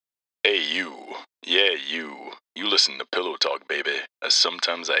Hey, you. Yeah, you. You listen to Pillow Talk, baby. A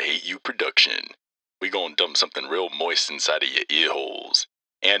Sometimes I Hate You production. We gonna dump something real moist inside of your ear holes.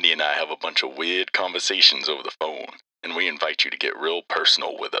 Andy and I have a bunch of weird conversations over the phone, and we invite you to get real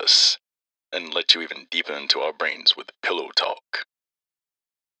personal with us, and let you even deeper into our brains with Pillow Talk.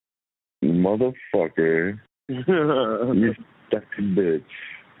 Motherfucker. You sexy bitch.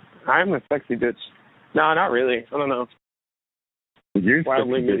 I'm a sexy bitch. No, not really. I don't know. You're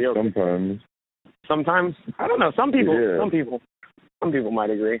Wildly sexy bitch mediocre. sometimes. Sometimes? I don't know. Some people. Yeah. Some people might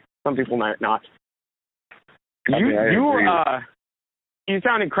agree. Some people might not. I agree. You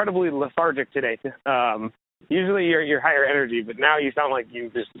sound incredibly lethargic today. Usually you're higher energy, but now you sound like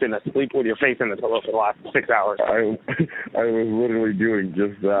you've just been asleep with your face in the pillow for the last 6 hours. I was literally doing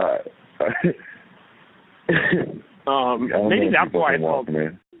just that. Maybe that's why it's called. Me.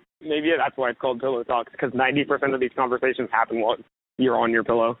 Maybe that's why it's called Pillow Talks, because 90% of these conversations happen while you're on your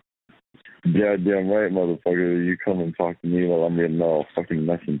pillow. Yeah, damn right, motherfucker. You come and talk to me while I'm getting all fucking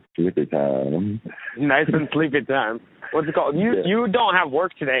nice and sleepy time. Nice and sleepy time. What's it called? You don't have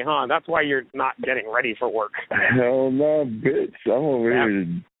work today, huh? That's why you're not getting ready for work. Hell no, bitch. I'm over here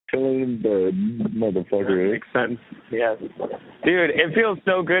chilling in bed, motherfucker. That makes sense. Yes. Dude, it feels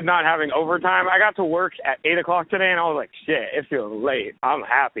so good not having overtime. I got to work at 8 o'clock today, and I was like, shit, it feels late. I'm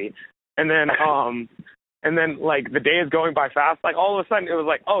happy. And then, like, the day is going by fast. Like, all of a sudden, it was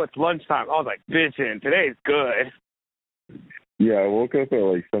like, oh, it's lunchtime. I was like, bitchin', today's good. Yeah, I woke up at,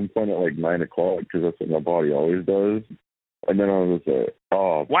 like, some point at, like, 9 o'clock, because that's what my body always does. And then I was like,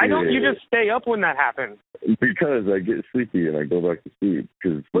 oh, why don't you just stay up when that happens? Because I get sleepy and I go back to sleep.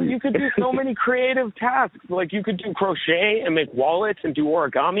 But you could do so many creative tasks. Like, you could do crochet and make wallets and do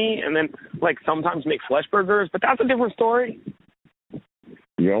origami and then, like, sometimes make flesh burgers. But that's a different story.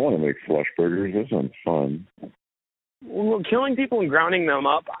 Yeah, I want to make flesh burgers. That sounds fun. Well, killing people and grounding them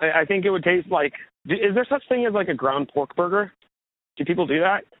up, I think it would taste like... Is there such thing as, like, a ground pork burger? Do people do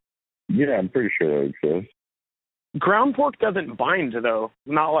that? Yeah, I'm pretty sure that exists. Ground pork doesn't bind, though.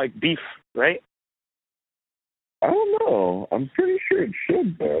 Not like beef, right? I don't know. I'm pretty sure it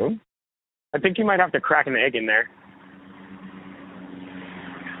should, though. I think you might have to crack an egg in there.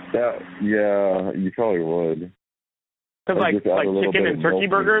 Yeah, you probably would. Because, like chicken and turkey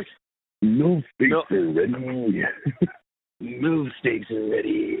burgers? No steaks are ready. No steaks are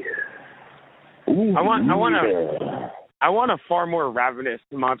ready. Ooh, I want a far more ravenous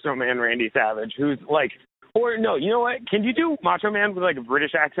Macho Man Randy Savage, who's like... Or, no, you know what? Can you do Macho Man with, like, a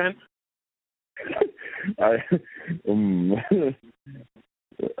British accent? I don't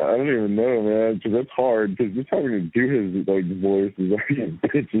even know, man, because that's hard, because just having to do his, like, voice is already a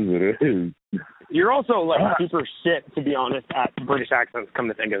bitch as it is. You're also, like, super shit, to be honest, at British accents, come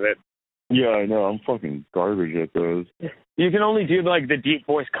to think of it. Yeah, I know. I'm fucking garbage at those. You can only do, like, the deep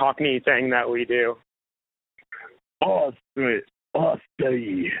voice Cockney thing that we do. Oh, sweet. Oh,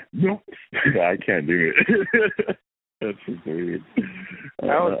 steady. Nope. I can't do it. That's just weird. I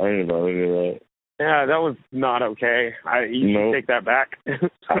didn't know any of that. Yeah, that was not okay. You should take that back.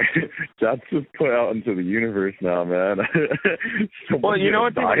 That's just put out into the universe now, man. Well, you know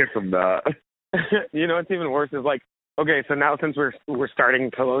what's from that. You know what's even worse is, like, okay, so now since we're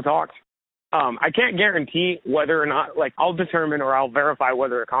starting Pillow Talks, I can't guarantee whether or not, like, I'll determine or I'll verify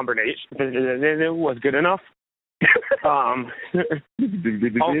whether a combination was good enough.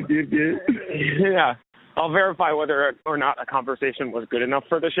 Yeah, I'll verify whether or not a conversation was good enough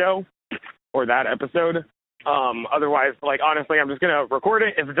for the show or that episode. Otherwise, like, honestly, I'm just gonna record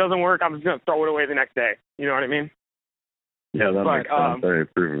it. If it doesn't work, I'm just gonna throw it away the next day. You know what I mean? Yeah, that makes sense. I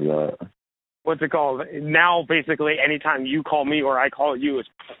approve of that. What's it called? Now, basically, anytime you call me or I call you, it's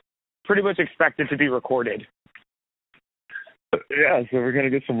pretty much expected to be recorded. Yeah, so we're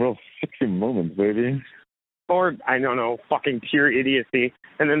gonna get some real sexy moments, baby. Or, I don't know, fucking pure idiocy,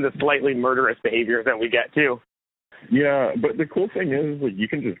 and then the slightly murderous behaviors that we get, too. Yeah, but the cool thing is, like, you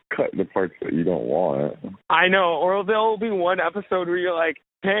can just cut the parts that you don't want. I know, or there'll be one episode where you're like,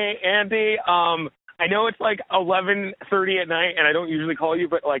 hey, Andy, I know it's like 11:30 at night, and I don't usually call you,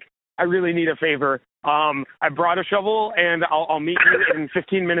 but, like, I really need a favor. I brought a shovel, and I'll meet you in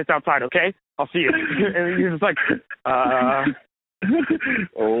 15 minutes outside, okay? I'll see you. And you're just like,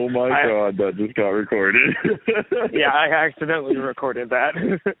 Oh my God, that just got recorded. Yeah, I accidentally recorded that.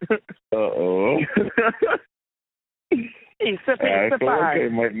 Uh-oh. I feel like I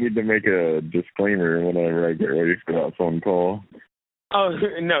might need to make a disclaimer whenever I get ready for that phone call. Oh,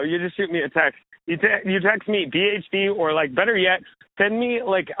 no, you just shoot me a text. You text me BHD, or, like, better yet, send me,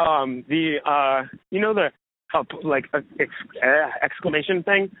 like, exclamation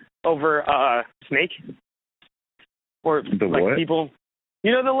thing over Snake. Or, the like, what? people,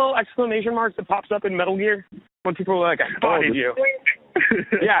 You know the little exclamation marks that pops up in Metal Gear when people are like, "I spotted you."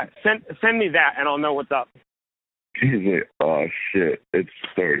 Yeah, send me that, and I'll know what's up. He's like, oh shit, it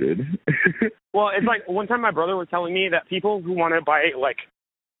started. Well, it's like one time my brother was telling me that people who want to buy like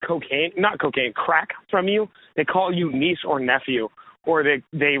crack from you, they call you niece or nephew, or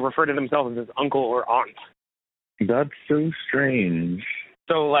they refer to themselves as uncle or aunt. That's so strange.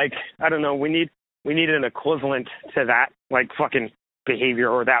 So like, I don't know, we need an equivalent to that, like fucking behavior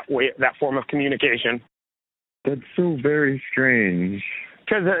or that form of communication. That's so very strange.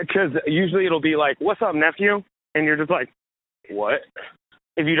 Because usually it'll be like, "What's up, nephew?" And you're just like, "What?"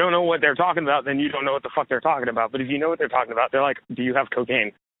 If you don't know what they're talking about, then you don't know what the fuck they're talking about. But if you know what they're talking about, they're like, "Do you have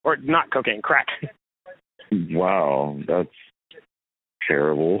cocaine?" Or not cocaine, crack. Wow, that's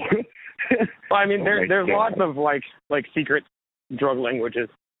terrible. Well, I mean, there's God. lots of like secret drug languages.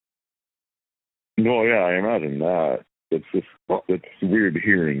 No, yeah, I imagine that. It's weird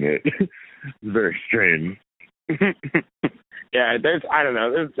hearing it. It's very strange. Yeah, there's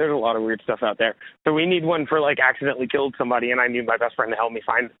a lot of weird stuff out there. So we need one for like accidentally killed somebody, and I need my best friend to help me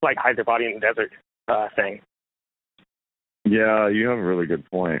hide their body in the desert thing. Yeah, you have a really good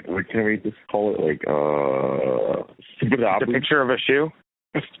point. Can we just call it like The picture of a shoe?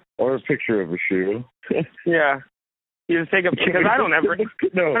 Or a picture of a shoe. Yeah. You just take because I don't ever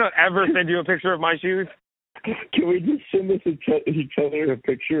send you a picture of my shoes. Can we just send each other a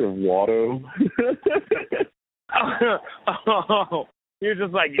picture of Watto? Oh, you're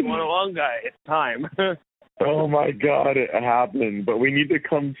just like, "You want a long guy? It's time." Oh my God, it happened. But we need to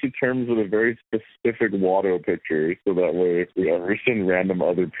come to terms with a very specific Watto picture, so that way, if we ever send random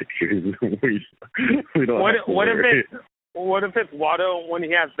other pictures, we don't. What if it's Watto when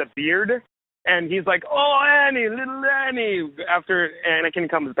he has the beard, and he's like, "Oh, Annie, little Annie," after Anakin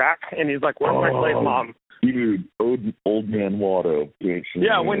comes back, and he's like, "Where's my slave mom?" Dude, old man Watto.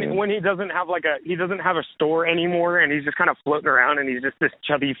 Yeah, when he doesn't have a store anymore, and he's just kind of floating around, and he's just this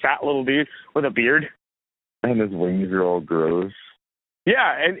chubby, fat little dude with a beard. And his wings are all gross.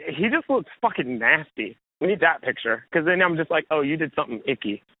 Yeah, and he just looks fucking nasty. We need that picture, because then I'm just like, "Oh, you did something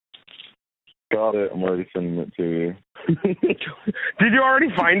icky." Got it. I'm already sending it to you. Did you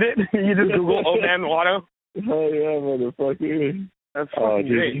already find it? You just Google "Old Man Watto"? Oh yeah, motherfucker. That's fucking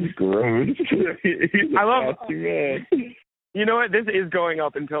great. He's gross. He's I love nasty man. You know what? This is going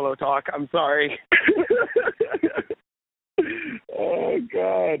up in Pillow Talk. I'm sorry. Oh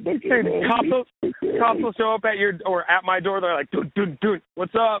God! Dude, cops will show up at my door. They're like, "Dude,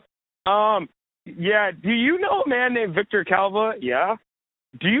 what's up? Yeah. Do you know a man named Victor Calva? Yeah.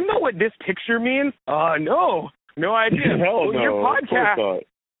 Do you know what this picture means? No idea. Hell no.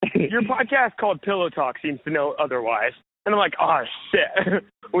 Your podcast called Pillow Talk seems to know otherwise." And I'm like, "Oh shit,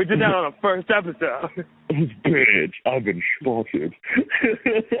 we did that on the first episode." Bitch, I've been spotted.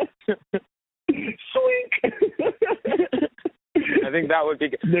 Sweet. I think that would be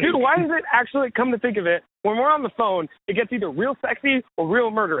good. Dude, why does it actually, come to think of it, when we're on the phone, it gets either real sexy or real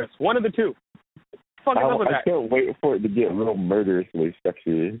murderous. One of the two. Fucking up with that. I can't wait for it to get real murderously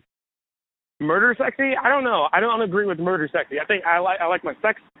sexy. Murder sexy? I don't know. I don't agree with murder sexy. I think I like my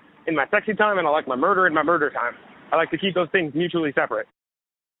sex in my sexy time, and I like my murder in my murder time. I like to keep those things mutually separate.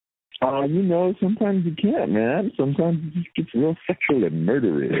 Sometimes you can't, man. Sometimes it just gets real sexual and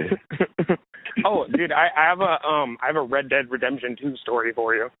murderous. Oh, dude, I have a Red Dead Redemption 2 story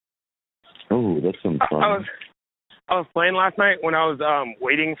for you. Oh, that sounds fun. I was playing last night when I was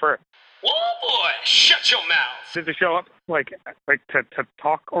waiting for. Oh boy, shut your mouth. To show up, like to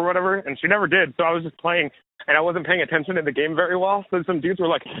talk or whatever, and she never did. So I was just playing, and I wasn't paying attention to the game very well. So some dudes were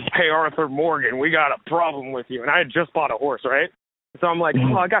like, "Hey, Arthur Morgan, we got a problem with you." And I had just bought a horse, right? So I'm like,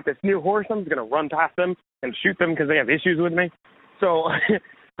 "Oh, I got this new horse. I'm just gonna run past them and shoot them because they have issues with me." So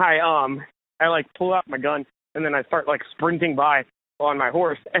I like pull out my gun, and then I start like sprinting by on my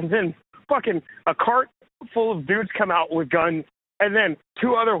horse, and then fucking a cart full of dudes come out with guns. And then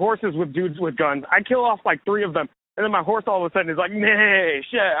 2 other horses with dudes with guns. I kill off like 3 of them. And then my horse all of a sudden is like, "Nay,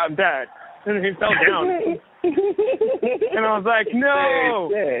 shit, I'm dead." And then he fell down. And I was like,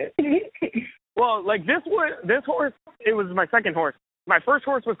 "No." Well, like this horse, it was my second horse. My first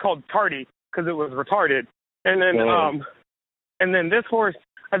horse was called Tardy because it was retarded. And then this horse,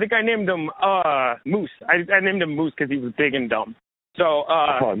 I think I named him Moose. I named him Moose because he was big and dumb. So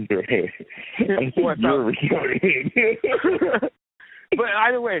Andre, what's you're retarded. But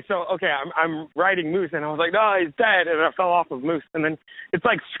either way, so, okay, I'm riding Moose, and I was like, "No, he's dead," and I fell off of Moose, and then it's,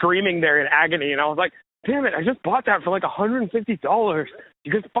 like, screaming there in agony, and I was like, "Damn it, I just bought that for, like, $150.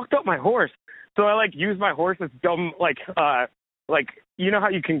 You guys fucked up my horse." So I, like, used my horse as dumb, like, you know how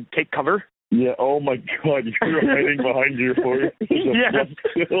you can take cover? Yeah, oh my God, you're hiding behind your horse. Yes.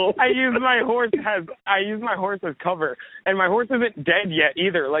 I use my horse as cover, and my horse isn't dead yet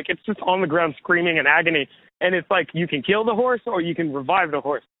either. Like, it's just on the ground screaming in agony, and it's like you can kill the horse or you can revive the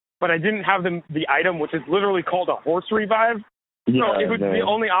horse. But I didn't have the item, which is literally called a horse revive. Yeah, So the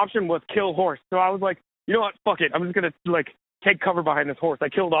only option was kill horse. So I was like, you know what, fuck it. I'm just gonna like take cover behind this horse. I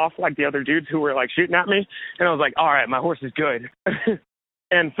killed off like the other dudes who were like shooting at me, and I was like, all right, my horse is good.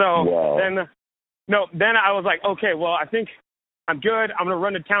 And so then I was like, okay, well, I think I'm good. I'm going to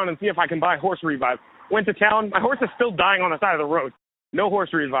run to town and see if I can buy horse revive. Went to town. My horse is still dying on the side of the road. No horse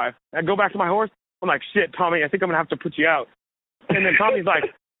revive. I go back to my horse. I'm like, shit, Tommy, I think I'm going to have to put you out. And then Tommy's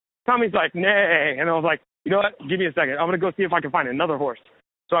like, nay. And I was like, you know what? Give me a second. I'm going to go see if I can find another horse.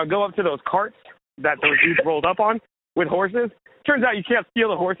 So I go up to those carts that those dudes rolled up on with horses. Turns out you can't steal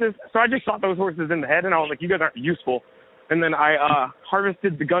the horses. So I just shot those horses in the head, and I was like, you guys aren't useful. And then I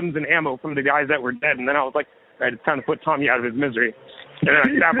harvested the guns and ammo from the guys that were dead. And then I was like, all right, it's time to put Tommy out of his misery. And then I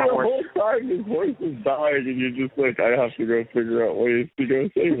stabbed my horse. The whole time his horse is dying, and you're just like, I have to go figure out ways to go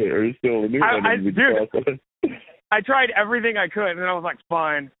save it, or still a new one. I tried everything I could, and then I was like,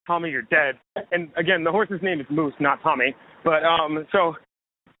 fine, Tommy, you're dead. And again, the horse's name is Moose, not Tommy. But so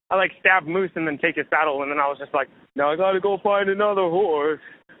I like stabbed Moose and then take his saddle, and then I was just like, now I got to go find another horse.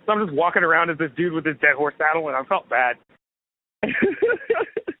 So I'm just walking around as this dude with his dead horse saddle, and I felt bad.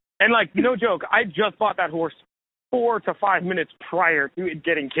 And like, no joke, I just bought that horse 4 to 5 minutes prior to it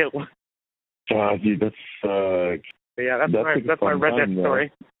getting killed. Dude, that sucks. Yeah, that's my Red Dead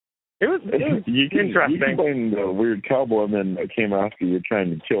story. It was interesting. You explained the weird cowboy man that came after you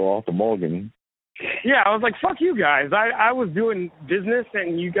trying to kill off the Mulligan. Yeah, I was like, fuck you guys. I was doing business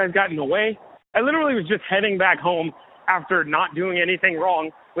and you guys got in the way. I literally was just heading back home after not doing anything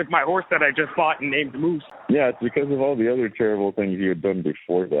wrong with my horse that I just bought and named Moose. Yeah, it's because of all the other terrible things you had done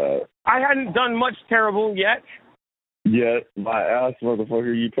before that. I hadn't done much terrible yet. Yet, my ass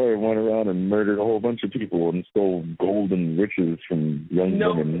motherfucker, you probably went around and murdered a whole bunch of people and stole gold and riches from young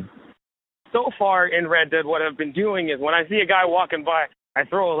women. So far in Red Dead, what I've been doing is when I see a guy walking by, I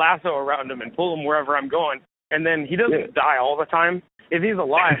throw a lasso around him and pull him wherever I'm going. And then he doesn't die all the time. If he's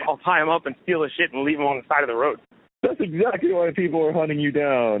alive, I'll tie him up and steal his shit and leave him on the side of the road. That's exactly why people are hunting you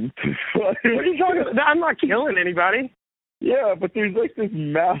down. What are you talking about? I'm not killing anybody. Yeah, but there's like this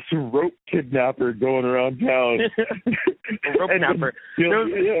mass rope kidnapper going around town. Rope kidnapper.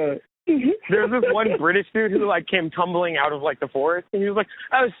 There's this one British dude who like came tumbling out of like the forest, and he was like,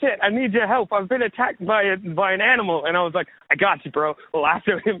 "Oh shit, I need your help. I've been attacked by an animal." And I was like, "I got you, bro."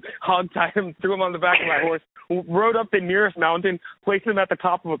 Lassoed him, hog-tied him, threw him on the back of my horse, rode up the nearest mountain, placed him at the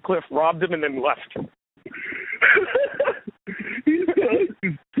top of a cliff, robbed him, and then left. He's got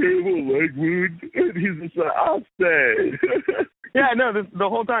this terrible leg wound, and he's just like, "I'll stay." Yeah, no, the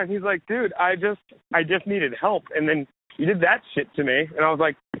whole time he's like, "Dude, I just needed help, and then you did that shit to me," and I was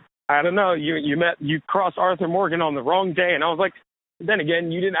like, I don't know, you crossed Arthur Morgan on the wrong day. And I was like, then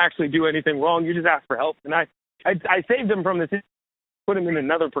again, you didn't actually do anything wrong. You just asked for help. And I saved him from this, put him in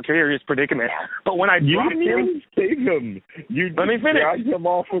another precarious predicament. But when I dropped him, save him. Let me finish. Dragged him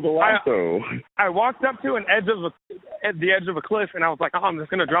off with a lasso. I walked up to at the edge of a cliff, and I was like, I'm just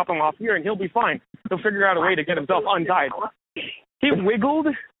going to drop him off here, and he'll be fine. He'll figure out a way to get himself untied. He wiggled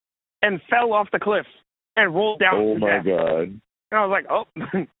and fell off the cliff and rolled down. Oh, my death. God. And I was like, oh.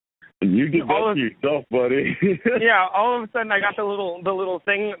 You did that to yourself, buddy. Yeah, all of a sudden I got the little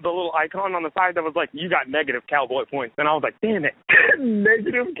icon on the side that was like, you got negative cowboy points. And I was like, damn it.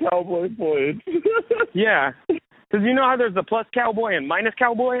 Negative cowboy points. Yeah. Because you know how there's the plus cowboy and minus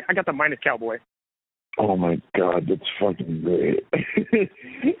cowboy? I got the minus cowboy. Oh, my God, that's fucking great.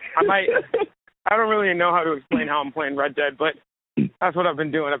 I don't really know how to explain how I'm playing Red Dead, but that's what I've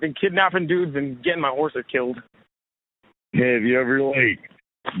been doing. I've been kidnapping dudes and getting my horses killed. Hey, have you ever,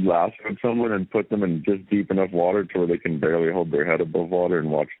 lassoed someone and put them in just deep enough water to where they can barely hold their head above water and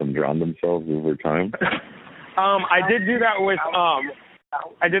watch them drown themselves over time? I did do that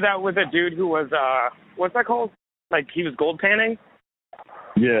with a dude who was what's that called? Like he was gold panning?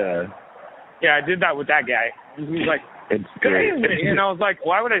 Yeah. Yeah, I did that with that guy. He was like, it's great. And I was like,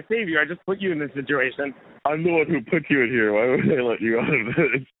 why would I save you? I just put you in this situation. I'm the one who put you in here. Why would I let you out of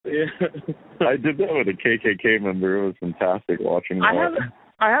this? Yeah. I did that with a KKK member. It was fantastic watching that.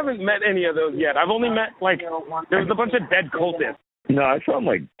 I haven't met any of those yet. I've only met, there was a bunch of dead cultists. No, I found,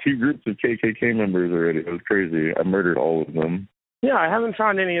 2 groups of KKK members already. It was crazy. I murdered all of them. Yeah, I haven't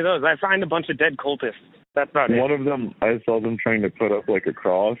found any of those. I found a bunch of dead cultists. That's about it. One of them, I saw them trying to put up, a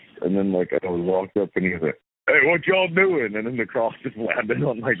cross, and then, I was walked up, and he was like, "Hey, what y'all doing?" And then the cross just landed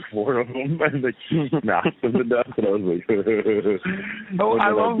on 4 of them, and they smashed them to death. And I was like,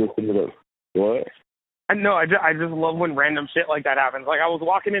 What? I just love when random shit like that happens. Like, I was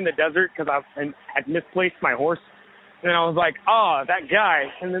walking in the desert because I had misplaced my horse. And I was like, oh, that guy.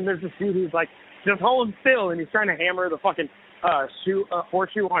 And then there's this dude who's like, just hold still. And he's trying to hammer the fucking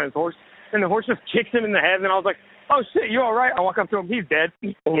horseshoe on his horse. And the horse just kicks him in the head. And I was like, oh, shit, you all right? I walk up to him. He's dead.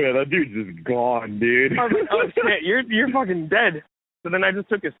 Oh, yeah, that dude's just gone, dude. I was like, oh, shit, you're fucking dead. So then I just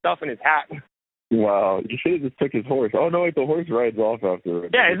took his stuff and his hat. Wow, you should have just took his horse. Oh, no, wait, the horse rides off after.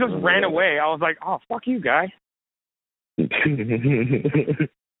 Yeah, it just ran away. I was like, oh, fuck you, guy.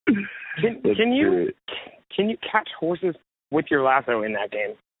 Can you catch horses with your lasso in that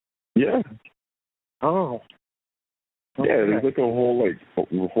game? Yeah. Oh. Okay. Yeah, there's like a whole like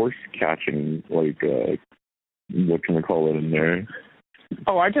horse catching what can I call it in there?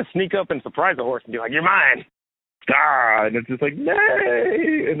 Oh, I just sneak up and surprise the horse and be like, you're mine. Ah, and it's just like,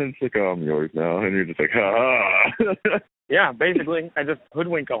 nay! And then it's like, oh, I'm yours now. And you're just like, ha. Yeah, basically, I just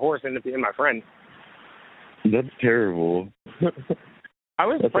hoodwink a horse into being my friend. That's terrible. I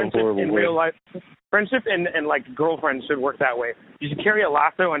was friendship in real life. Friendship and like girlfriends should work that way. You should carry a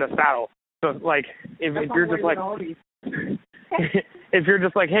lasso and a saddle. So like if you're just like if you're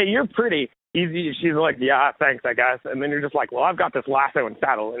just like, hey, you're pretty, she's like, yeah, thanks, I guess. And then you're just like, well, I've got this lasso and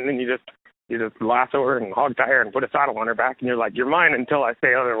saddle, and then you just lasso her and hog tie her and put a saddle on her back, and you're like, you're mine until I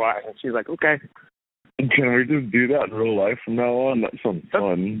say otherwise. And she's like, okay. Can we just do that in real life from now on? That sounds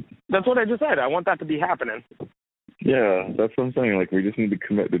fun. That's what I just said. I want that to be happening. Yeah, that's what I'm saying. Like, we just need to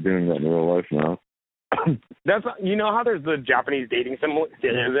commit to doing that in real life now. That's, you know how there's the Japanese dating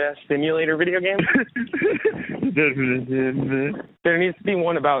simulator video game? There needs to be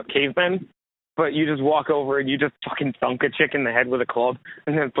one about cavemen, but you just walk over and you just fucking thunk a chick in the head with a club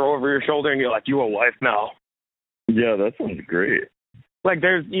and then throw over your shoulder and you're like, you a wife now. Yeah, that sounds great. Like,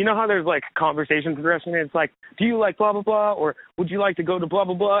 there's, you know how there's, like, conversation progression? It's like, do you like blah, blah, blah, or would you like to go to blah,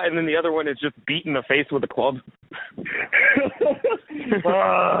 blah, blah? And then the other one is just beat in the face with a club.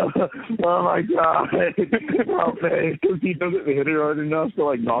 Oh, my God. Oh, man. Because he doesn't hit her hard enough to,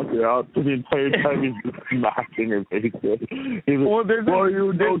 like, knock her out. So the entire time he's just smacking her face. He's like, why are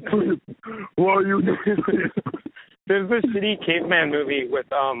you no sleep? Why are you no sleep? There's this shitty caveman movie with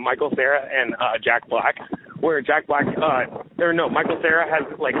Michael Cera and Jack Black, where Jack Black, Michael Cera has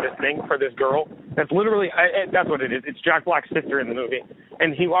like this thing for this girl that's literally, that's what it is. It's Jack Black's sister in the movie.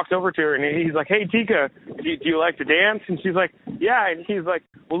 And he walks over to her and he's like, hey, Tika, do you like to dance? And she's like, yeah. And he's like,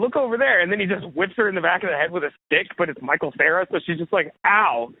 well, look over there. And then he just whips her in the back of the head with a stick, but it's Michael Cera. So she's just like,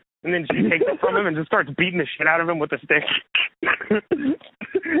 ow. And then she takes it from him and just starts beating the shit out of him with a stick.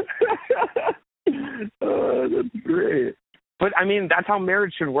 Oh, that's great. But I mean, that's how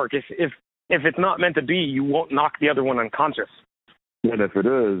marriage should work. If it's not meant to be, you won't knock the other one unconscious. And if it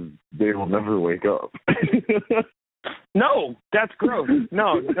is, they will never wake up. No, that's gross.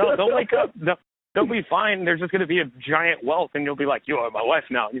 No, they'll wake up. They'll be fine. There's just going to be a giant welt, and you'll be like, you are my wife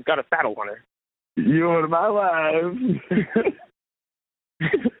now. You've got a saddle on her. You are my wife.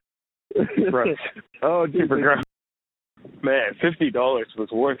 Gross. Oh, super gross. Man, $50 was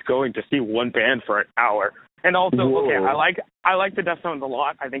worth going to see one band for an hour. And also, okay, I like the Deftones a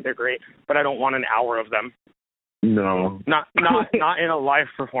lot. I think they're great, but I don't want an hour of them. No. Not in a live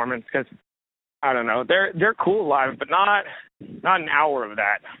performance, because I don't know. They're cool live, but not an hour of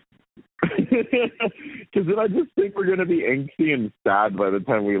that. Because then I just think we're gonna be angsty and sad by the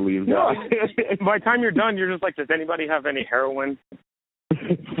time we leave. No, by the time you're done, you're just like, does anybody have any heroin?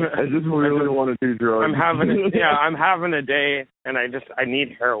 I just really want to do drugs. I'm having a day, and I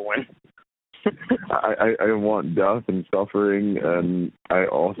need heroin. I want death and suffering, and I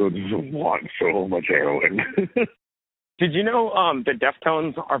also just want so much heroin. Did you know the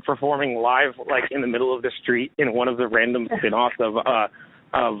Deftones are performing live, like in the middle of the street, in one of the random spin-offs of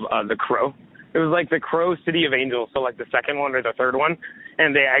The Crow? It was like The Crow City of Angels, so like the second one or the third one,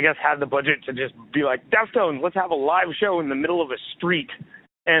 and they, I guess, had the budget to just be like, Deftones, let's have a live show in the middle of a street,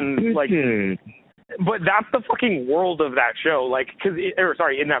 and like. But that's the fucking world of that show, like,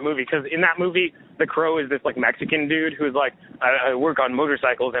 in that movie, because in that movie, the Crow is this, like, Mexican dude who's like, I work on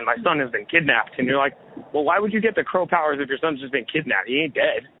motorcycles and my son has been kidnapped. And you're like, well, why would you get the Crow powers if your son's just been kidnapped? He ain't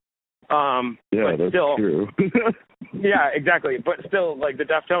dead. Yeah, that's true. Yeah, exactly. But still, like, the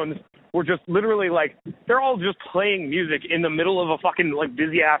Deftones were just literally, like, they're all just playing music in the middle of a fucking, like,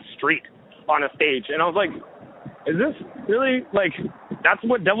 busy-ass street on a stage. And I was like, is this really, like, that's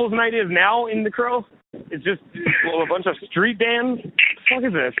what Devil's Night is now in The Crow? It's just a bunch of street bands? What the fuck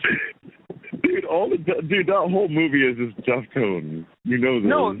is this? Dude, that whole movie is just Deftones. You know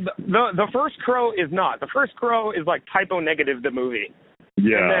this. No, the first Crow is not. The first Crow is like Typo Negative, the movie.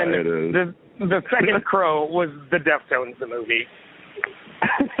 Yeah, and then it is. The second Crow was the Deftones, the movie.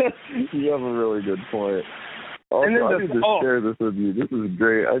 You have a really good point. Also, And then I need to share this with you. This is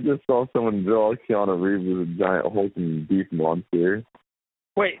great. I just saw someone draw Keanu Reeves as a giant hulking beef monster.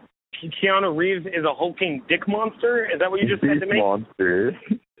 Wait, Keanu Reeves is a hulking dick monster? Is that what you just said to me? Beef monster.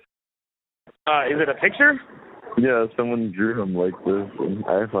 Is it a picture? Yeah, someone drew him like this, and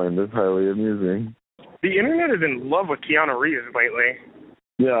I find this highly amusing. The internet is in love with Keanu Reeves lately.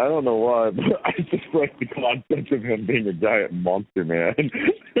 Yeah, I don't know why, but I just like the concept of him being a giant monster man.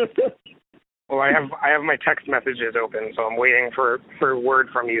 Well, I have my text messages open, so I'm waiting for word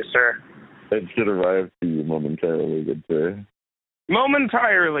from you, sir. It should arrive to you momentarily, good sir.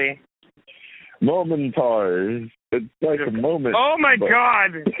 Momentarily. Momentars. It's like a moment. Oh my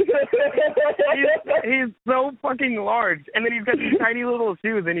God! he's so fucking large, and then he's got these tiny little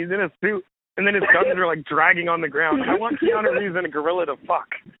shoes, and he's in a suit, and then his guns are like dragging on the ground. I want Keanu Reeves and a gorilla to fuck.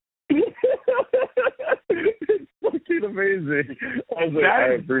 It's fucking amazing.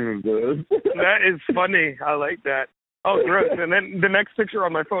 I approve of this. That is funny. I like that. Oh, gross. And then the next picture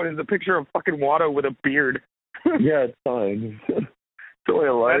on my phone is a picture of fucking Watto with a beard. Yeah, it's fine. It's the way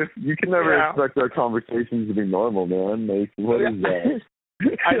of life. You can never expect our conversations to be normal, man. Like, what is that?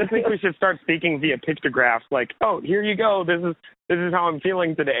 I just think we should start speaking via pictographs. Like, oh, here you go. This is how I'm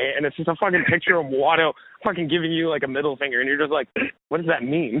feeling today, and it's just a fucking picture of Watto fucking giving you like a middle finger, and you're just like, what does that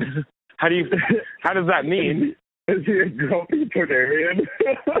mean? How does that mean? Is he a grumpy Tornarian?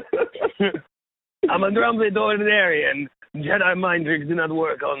 I'm a grumpy Tornarian. Jedi mind tricks do not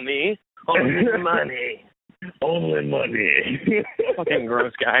work on me. Only money. Only money. Fucking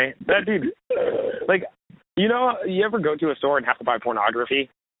gross guy. That dude. Like, you know, you ever go to a store and have to buy pornography?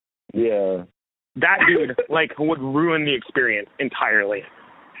 Yeah. That dude, like, would ruin the experience entirely.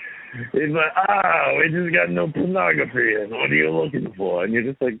 He's like, we just got no pornography. What are you looking for? And you're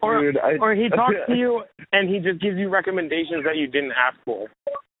just like, dude, Or he talks to you and he just gives you recommendations that you didn't ask for.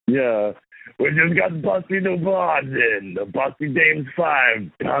 Yeah. We just got Busty New Bards in. The Busty Dames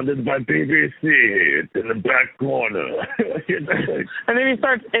 5, pounded by BBC. It's in the back corner. And then he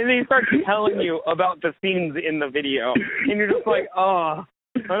starts telling you about the scenes in the video. And you're just like, oh,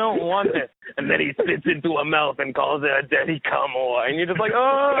 I don't want this. And then he spits into a mouth and calls it a daddy cum whore. And you're just like,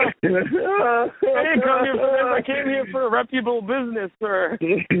 oh, I didn't come here for this. I came here for a reputable business, sir.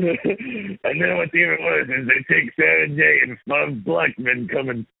 And then what's even worse is they take Sarah J and 5 black men come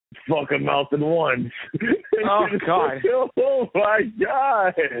and fuck a mouth at once. Oh, God. Oh, my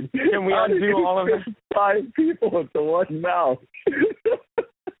God. Can we undo all of this? 5 people with the one mouth.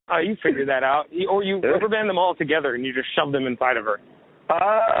 Oh, you figured that out. Or you rubber band them all together and you just shove them inside of her.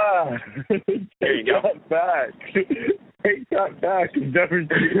 There you go. Take that back. Take that back. Never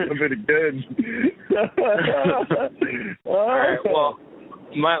seen of it again. All right, well,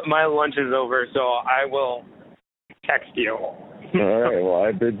 my lunch is over, so I will text you. All right, well,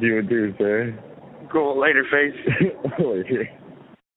 I bid you adieu, sir. Cool. Later, face. Later.